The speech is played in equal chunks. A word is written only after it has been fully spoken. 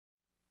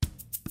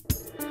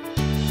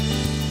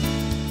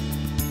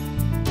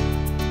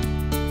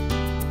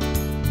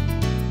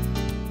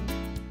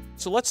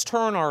So let's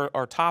turn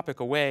our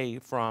topic away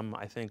from,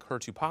 I think,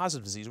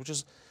 HER2-positive disease, which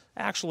is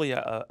actually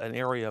an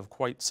area of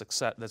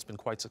that's been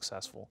quite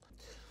successful.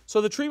 So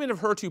the treatment of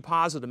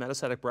HER2-positive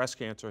metastatic breast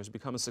cancer has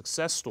become a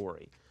success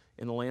story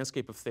in the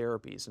landscape of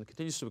therapies and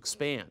continues to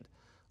expand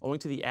owing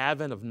to the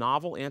advent of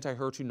novel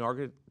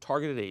anti-HER2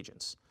 targeted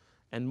agents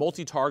and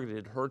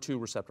multi-targeted HER2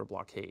 receptor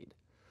blockade.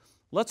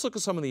 Let's look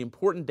at some of the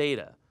important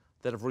data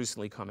that have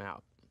recently come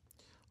out.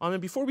 And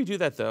before we do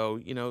that, though,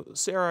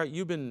 Sara,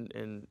 you've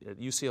been at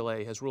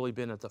UCLA, has really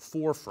been at the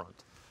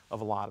forefront of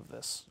a lot of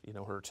this,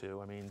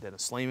 HER2. I mean,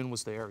 Dennis Slayman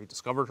was there, he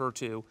discovered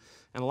HER2,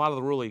 and a lot of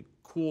the really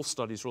cool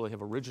studies really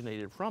have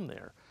originated from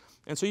there.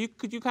 And so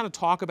could you kind of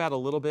talk about a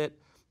little bit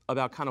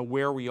about kind of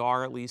where we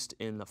are, at least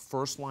in the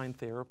first-line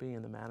therapy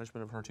and the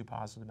management of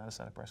HER2-positive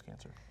metastatic breast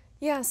cancer?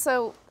 Yeah,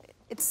 so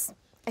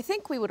I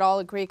think we would all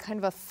agree, kind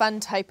of a fun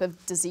type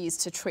of disease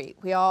to treat.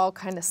 We all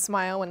kind of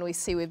smile when we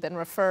see we've been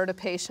referred a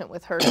patient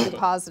with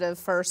HER2-positive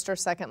first or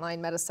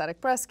second-line metastatic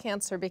breast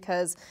cancer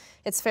because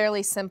it's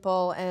fairly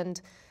simple.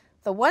 And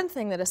the one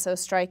thing that is so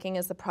striking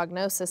is the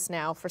prognosis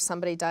now for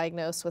somebody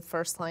diagnosed with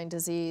first-line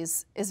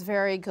disease is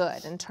very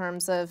good in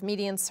terms of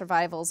median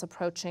survivals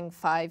approaching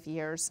 5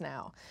 years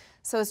now.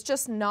 So it's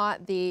just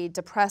not the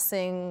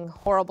depressing,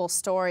 horrible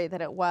story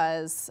that it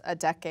was a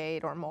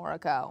decade or more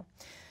ago.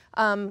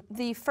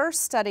 The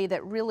first study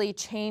that really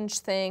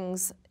changed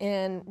things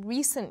in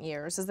recent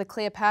years is the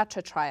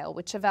Cleopatra trial,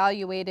 which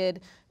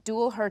evaluated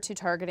dual HER2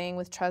 targeting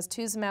with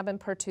trastuzumab and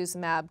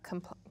pertuzumab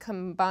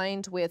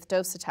combined with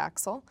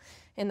docetaxel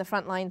in the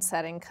frontline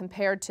setting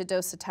compared to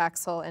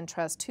docetaxel and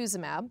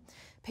trastuzumab.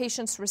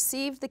 Patients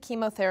received the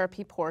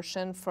chemotherapy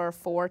portion for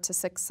 4 to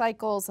 6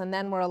 cycles and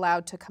then were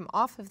allowed to come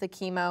off of the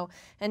chemo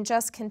and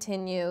just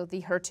continue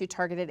the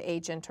HER2-targeted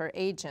agent or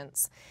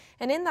agents.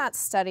 And in that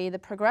study, the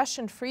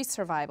progression-free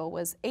survival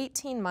was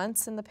 18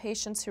 months in the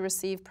patients who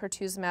received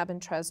pertuzumab and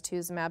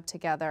trastuzumab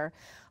together,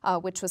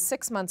 which was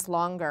 6 months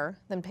longer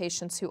than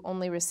patients who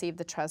only received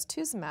the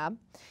trastuzumab.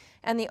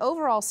 And the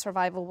overall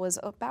survival was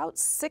about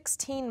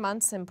 16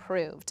 months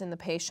improved in the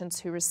patients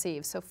who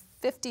received, so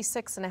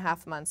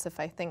 56.5 months if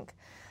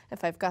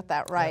I've got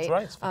that right.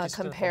 That's right.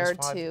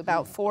 Compared to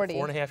about 40.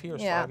 4.5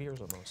 years, yeah. 5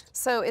 years almost.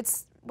 So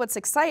what's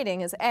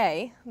exciting is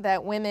A,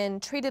 that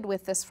women treated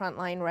with this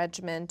frontline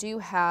regimen do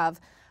have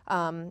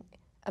a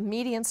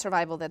median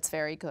survival that's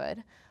very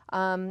good.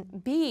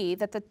 B,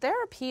 that the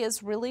therapy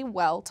is really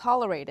well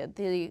tolerated.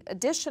 The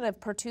addition of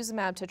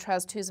pertuzumab to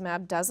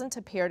trastuzumab doesn't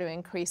appear to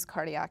increase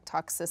cardiac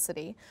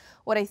toxicity.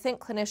 What I think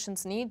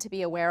clinicians need to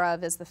be aware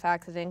of is the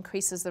fact that it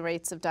increases the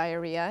rates of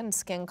diarrhea and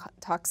skin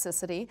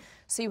toxicity,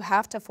 so you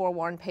have to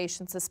forewarn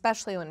patients,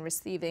 especially when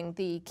receiving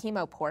the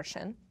chemo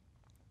portion.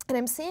 And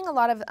I'm seeing a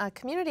lot of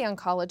community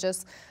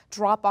oncologists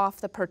drop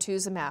off the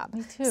pertuzumab.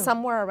 Me too.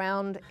 Somewhere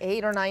around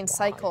 8 or 9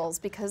 cycles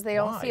because they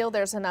don't feel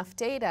there's enough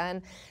data.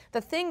 And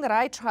the thing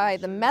that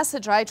the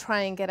message I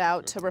try and get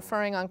out to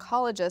referring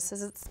oncologists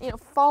is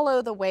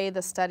follow the way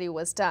the study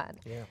was done.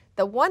 Yeah.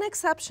 The one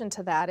exception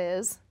to that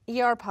is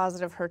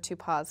ER-positive,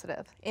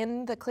 HER2-positive.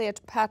 In the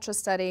Cleopatra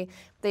study,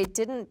 they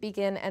didn't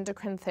begin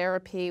endocrine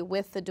therapy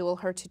with the dual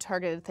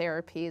HER2-targeted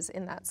therapies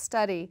in that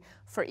study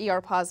for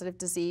ER-positive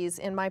disease.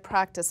 In my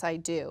practice, I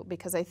do,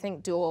 because I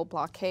think dual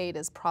blockade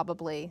is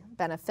probably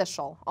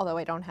beneficial, although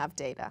I don't have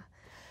data.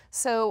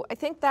 So I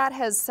think that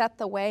has set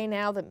the way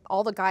now that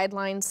all the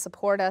guidelines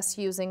support us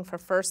using for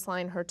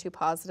first-line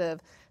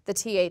HER2-positive the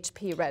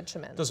THP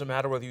regimen. Does it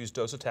matter whether you use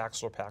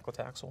docetaxel or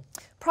paclitaxel?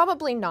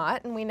 Probably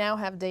not, and we now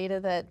have data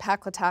that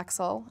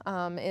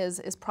paclitaxel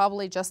is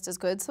probably just as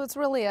good. So it's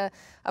really a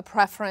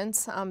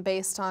preference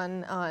based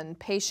on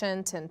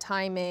patient and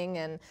timing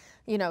and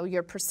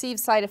your perceived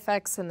side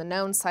effects and the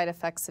known side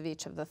effects of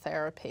each of the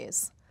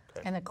therapies.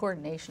 Okay. And the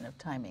coordination of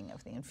timing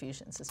of the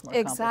infusions is more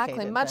complicated.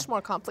 Exactly, much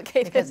more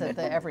complicated. Because of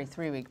the every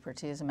 3-week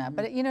pertuzumab.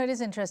 But it is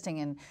interesting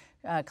in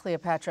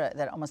Cleopatra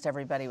that almost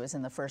everybody was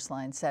in the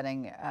first-line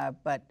setting,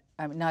 but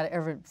not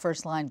every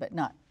first line, but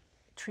not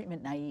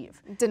treatment naive.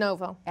 De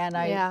novo. And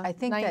I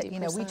think 90%.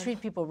 That we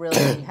treat people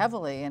really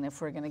heavily, and if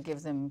we're going to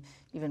give them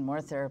even more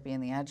therapy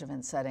in the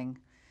adjuvant setting,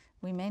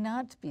 we may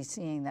not be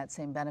seeing that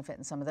same benefit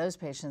in some of those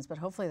patients, but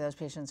hopefully those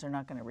patients are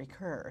not going to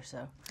recur.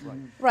 So,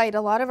 right.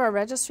 A lot of our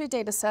registry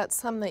data sets,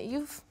 some that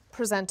you've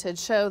presented,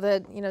 show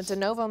that de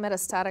novo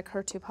metastatic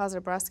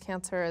HER2-positive breast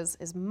cancer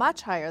is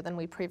much higher than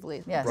we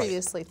previously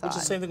thought. Which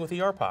is the same thing with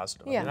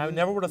ER-positive. Yeah. I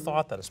never would have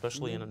thought that,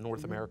 especially in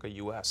North America,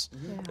 U.S.,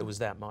 it was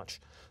that much.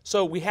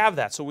 So we have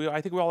that. So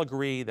I think we all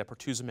agree that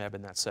pertuzumab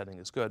in that setting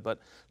is good. But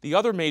the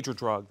other major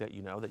drug that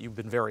that you've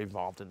been very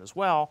involved in as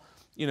well,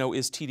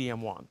 is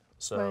TDM1.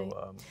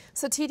 So,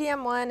 so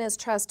TDM1 is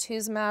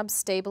trastuzumab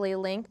stably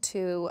linked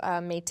to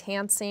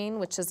maytansine,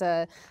 which is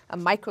a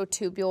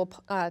microtubule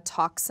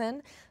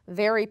toxin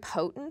very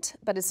potent,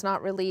 but it's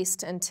not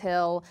released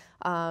until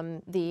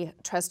the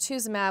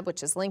trastuzumab,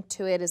 which is linked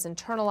to it, is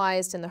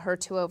internalized in the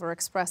HER2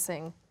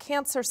 overexpressing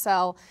cancer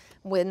cell.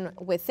 When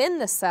within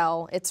the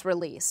cell, it's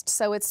released.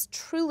 So it's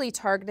truly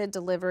targeted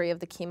delivery of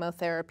the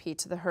chemotherapy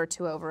to the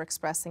HER2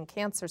 overexpressing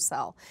cancer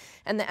cell.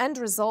 And the end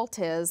result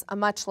is a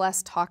much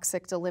less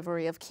toxic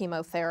delivery of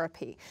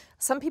chemotherapy.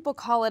 Some people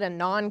call it a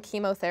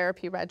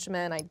non-chemotherapy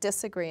regimen. I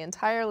disagree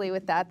entirely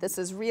with that. This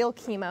is real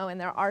chemo,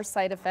 and there are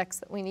side effects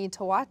that we need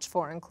to watch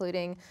for,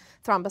 including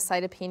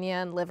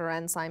thrombocytopenia and liver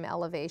enzyme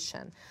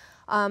elevation.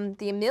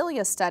 The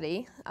Amelia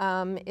study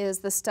is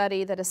the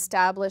study that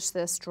established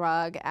this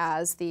drug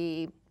as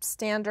the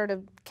standard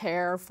of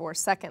care for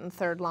second and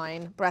third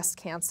line breast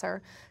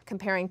cancer,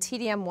 comparing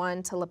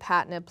TDM1 to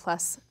lapatinib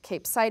plus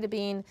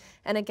capecitabine.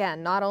 And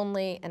again, not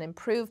only an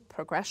improved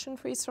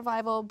progression-free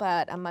survival,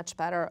 but a much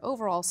better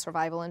overall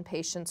survival in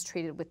patients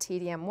treated with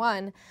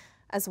TDM1,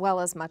 as well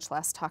as much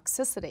less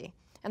toxicity.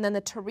 And then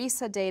the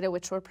Teresa data,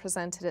 which were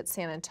presented at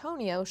San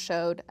Antonio,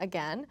 showed,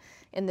 again,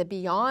 in the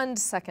beyond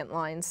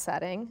second-line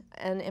setting,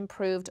 an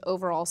improved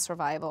overall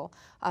survival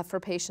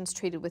for patients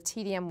treated with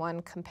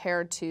TDM1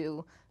 compared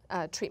to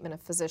treatment of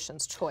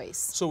physician's choice.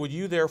 So would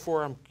you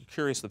therefore, I'm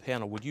curious the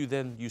panel, would you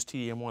then use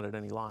TDM1 at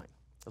any line,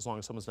 as long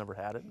as someone's never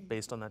had it,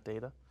 based on that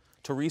data?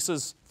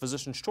 Teresa's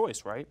physician's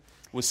choice, right?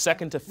 Was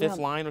second to fifth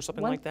line or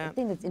something like that? One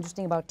thing that's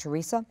interesting about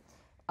Teresa,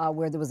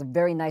 where there was a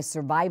very nice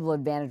survival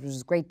advantage, which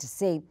is great to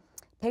see,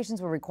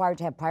 patients were required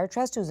to have prior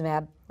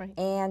trastuzumab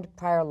and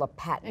prior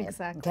lapatinib.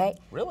 Exactly. Okay?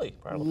 Really?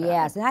 Prior lapatinib?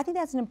 Yes, and I think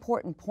that's an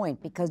important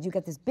point because you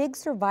get this big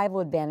survival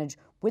advantage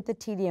with the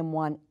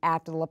TDM1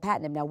 after the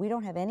lapatinib. Now, we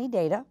don't have any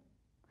data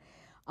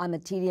on the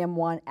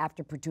TDM1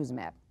 after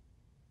pertuzumab.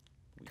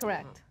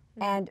 Correct.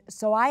 And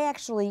so I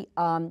actually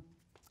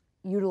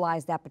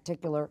utilize that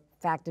particular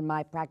fact in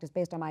my practice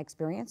based on my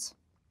experience,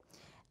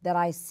 that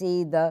I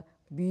see the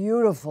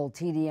beautiful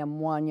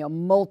TDM1,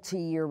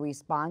 multi-year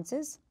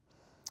responses.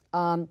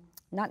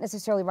 Not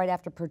necessarily right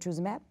after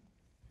pertuzumab.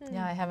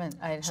 Yeah, I haven't.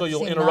 So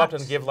you'll interrupt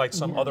and give like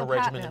some other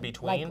regimen in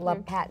between?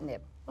 Like lapatinib.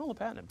 Oh,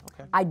 lapatinib,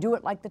 okay. I do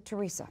it like the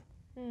Teresa.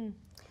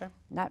 Okay.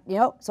 Not,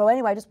 so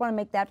anyway, I just want to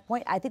make that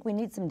point. I think we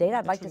need some data.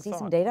 I'd like to see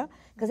some data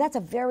because that's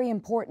a very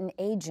important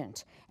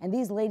agent. And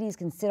these ladies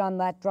can sit on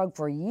that drug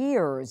for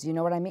years, you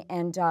know what I mean?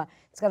 And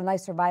it's got a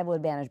nice survival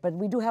advantage. But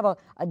we do have a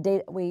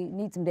data, we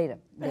need some data.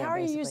 But how are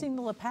you using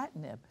the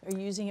lapatinib? Are you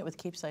using it with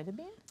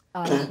capecitabine?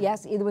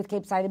 Yes, either with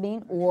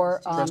capecitabine or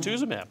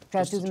trastuzumab.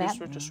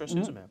 Trastuzumab. Just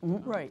trastuzumab.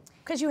 Right.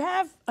 Because you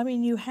have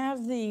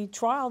the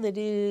trial that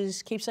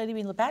is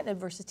capecitabine lapatinib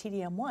versus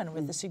TDM1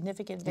 with a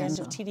significant advantage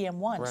of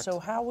TDM1. Correct. So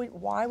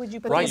why would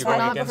you put Right, These you're were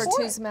going not against-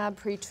 pertuzumab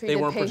pre-treated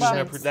They weren't patients.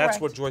 pertuzumab. That's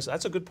Correct. what Joyce.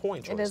 That's a good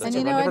point, Joyce. is. That's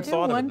And a- I never do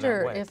thought of it in wonder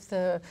that way. if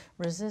the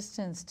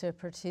resistance to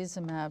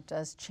pertuzumab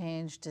does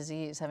change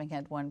disease, having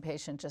had one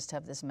patient just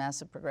have this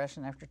massive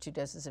progression after 2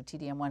 doses of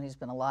TDM1 who's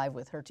been alive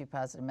with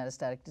HER2-positive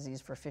metastatic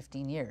disease for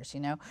 15 years,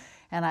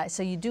 And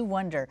so you do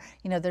wonder,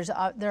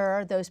 there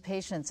are those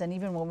patients, and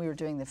even when we were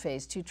doing the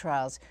phase 2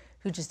 trials,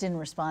 who just didn't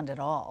respond at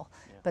all.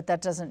 Yeah. But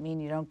that doesn't mean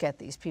you don't get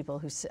these people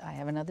who, I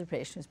have another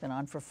patient who's been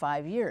on for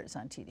 5 years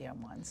on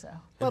TDM1, so.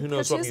 And who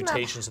knows what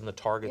mutations in the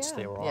targets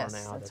there are Yes,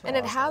 now. that's And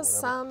it has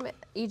some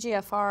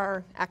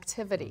EGFR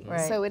activity,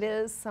 Right. so it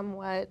is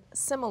somewhat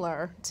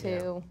similar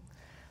to.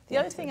 The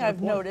other thing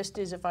I've noticed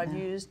is if I've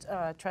used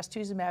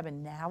trastuzumab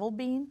and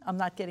navalbine, I'm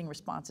not getting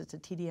responses to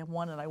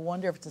TDM1, and I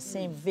wonder if it's the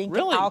same zinc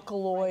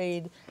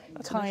alkaloid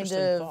kind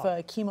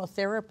of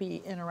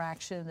chemotherapy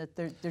interaction that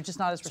they're just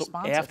not as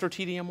responsive. After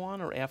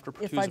TDM1 or after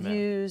pertuzumab? If I've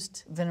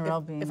used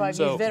Vinorelbine. If I've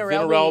so used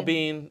vinorelbine,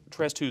 vinorelbine,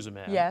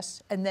 trastuzumab.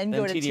 Yes, and then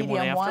go to TDM1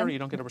 TDM1, after, you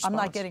don't get a response. I'm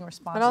not getting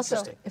responses. But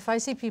also, if I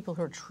see people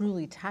who are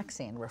truly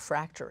taxane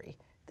refractory,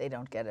 they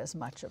don't get as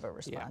much of a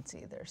response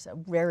either. So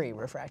very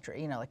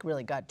refractory, like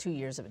really got 2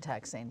 years of a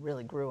taxane,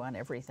 really grew on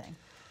everything.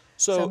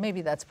 So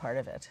maybe that's part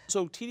of it.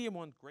 So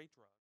TDM1, great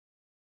drug.